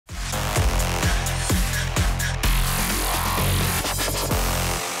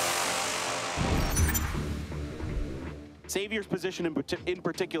Savior's position in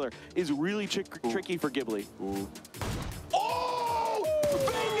particular is really tricky for Ghibli. Ooh. Oh!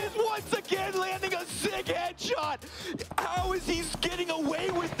 Vegas once again landing a sick headshot! How is he getting away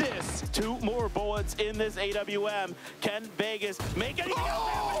with this? 2 more bullets in this AWM. Can Vegas make anything else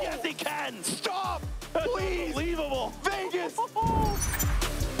happen? Yes, he can! Stop! Please! Unbelievable! Vegas!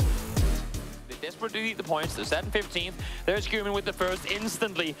 They desperately need the points. They're set in 15th. There's Guman with the first.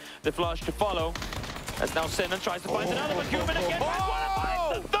 Instantly, the flush to follow. As now Senna tries to find another, but Guman again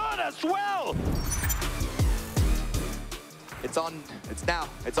finds the third as well! It's on. It's now.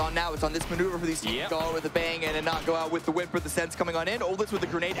 It's on now. It's on this maneuver for these teams to go out with a bang and not go out with the whimper. The sense coming on in. Oldless with the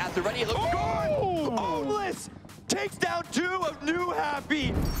grenade at the ready. It looks good. Oldless takes down 2 of New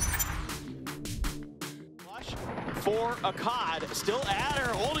Happy. For Akkad, still at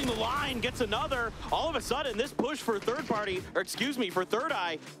her, holding the line, gets another. All of a sudden, this push for third party, or excuse me, for Third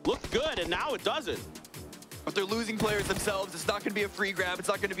Eye, looked good, and now it doesn't. But they're losing players themselves. It's not going to be a free grab. It's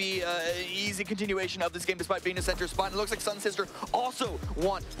not going to be an easy continuation of this game despite being a center spot. And it looks like Sun Sister also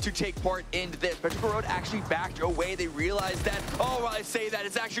want to take part in this. Petrichor Road actually backed away. They realized that, oh, I say that,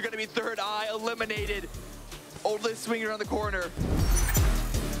 it's actually going to be Third Eye eliminated. Oldless swinging around the corner.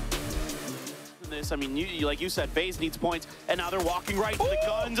 This, I mean, like you said, FaZe needs points, and now they're walking right to the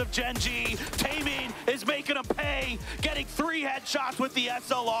guns of Genji. Taemin is making them pay, getting 3 headshots with the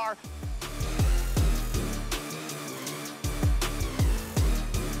SLR.